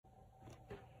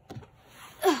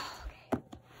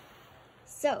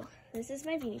So, this is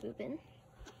my Beanie Boo bin.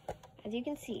 As you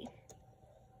can see,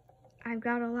 I've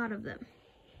got a lot of them.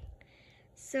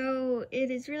 So,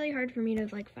 it is really hard for me to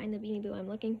find the Beanie Boo I'm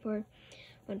looking for.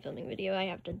 When filming video, I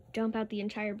have to dump out the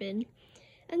entire bin.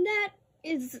 And that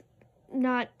is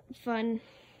not fun.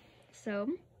 So,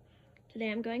 today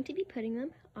I'm going to be putting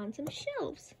them on some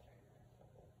shelves.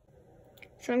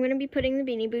 So I'm going to be putting the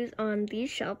Beanie Boos on these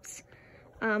shelves.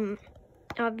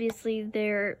 Obviously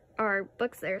there are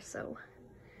books there, so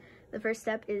the first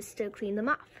step is to clean them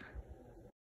off.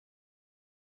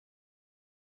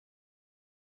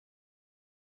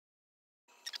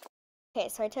 Okay,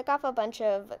 so I took off a bunch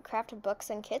of craft books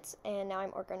and kits, and now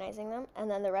I'm organizing them.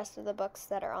 And then the rest of the books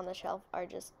that are on the shelf are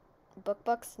just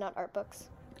books, not art books.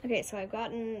 Okay, so I've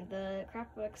gotten the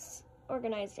craft books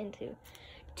organized into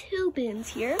 2 bins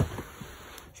here.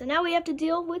 So now we have to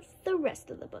deal with the rest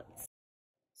of the books.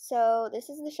 So this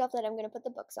is the shelf that I'm going to put the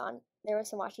books on. There was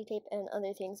some washi tape and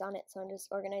other things on it, so I'm just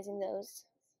organizing those.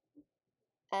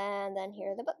 And then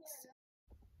here are the books.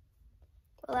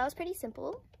 Well, that was pretty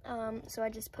simple. So I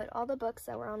just put all the books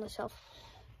that were on the shelf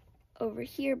over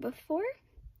here before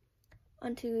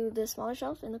onto the smaller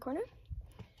shelf in the corner.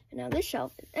 And now this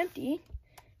shelf is empty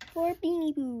for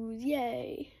Beanie Boos.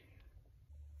 Yay!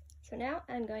 So now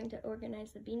I'm going to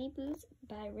organize the Beanie Boos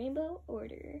by rainbow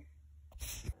order.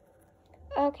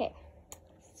 Okay,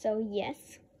 so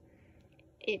yes,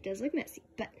 it does look messy,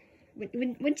 but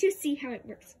once you see how it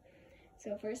works.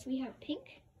 So first we have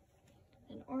pink,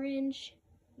 then orange,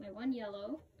 my 1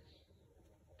 yellow,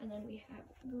 and then we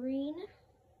have green,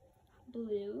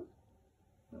 blue,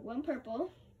 my 1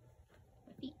 purple,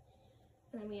 my feet,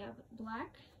 and then we have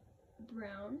black,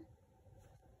 brown,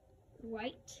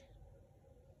 white,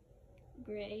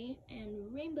 gray,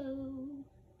 and rainbow.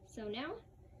 So now,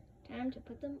 time to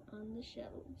put them on the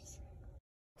shelves.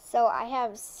 So I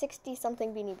have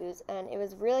 60-something Beanie Boos, and it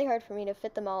was really hard for me to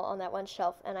fit them all on that one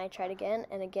shelf, and I tried again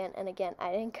and again and again.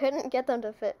 I couldn't get them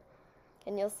to fit,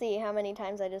 and you'll see how many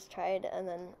times I just tried and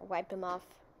then wiped them off,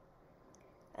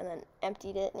 and then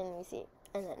emptied it, and you see,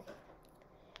 and then.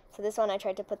 So this one I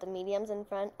tried to put the mediums in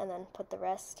front, and then put the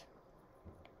rest,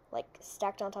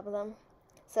 stacked on top of them.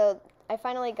 So I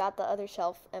finally got the other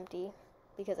shelf empty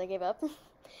because I gave up.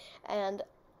 And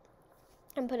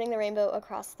I'm putting the rainbow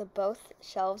across both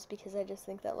shelves because I just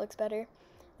think that looks better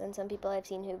than some people I've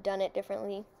seen who've done it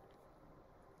differently.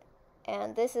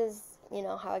 And this is,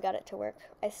 how I got it to work.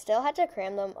 I still had to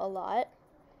cram them a lot,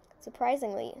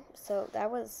 surprisingly. So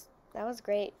that was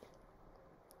great.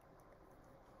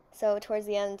 So towards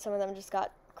the end, some of them just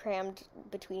got crammed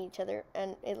between each other,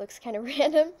 and it looks kind of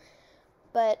random.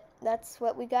 But that's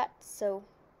what we got, so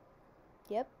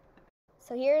yep.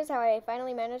 So here's how I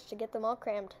finally managed to get them all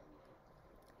crammed.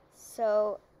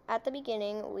 So at the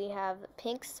beginning we have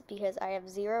pinks because I have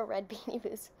 0 red Beanie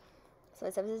Boos. So I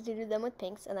substituted them with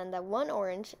pinks, and then the 1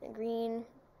 orange, green,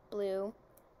 blue,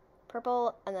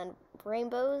 purple, and then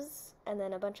rainbows, and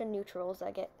then a bunch of neutrals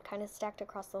that get kind of stacked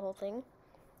across the whole thing.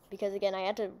 Because again, I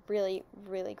had to really,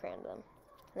 really cram them.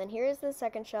 And then here's the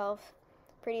second shelf,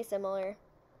 pretty similar.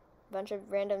 Bunch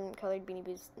of random colored Beanie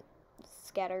Boos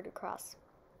scattered across.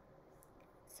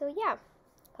 So yeah,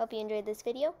 hope you enjoyed this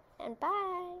video, and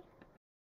bye!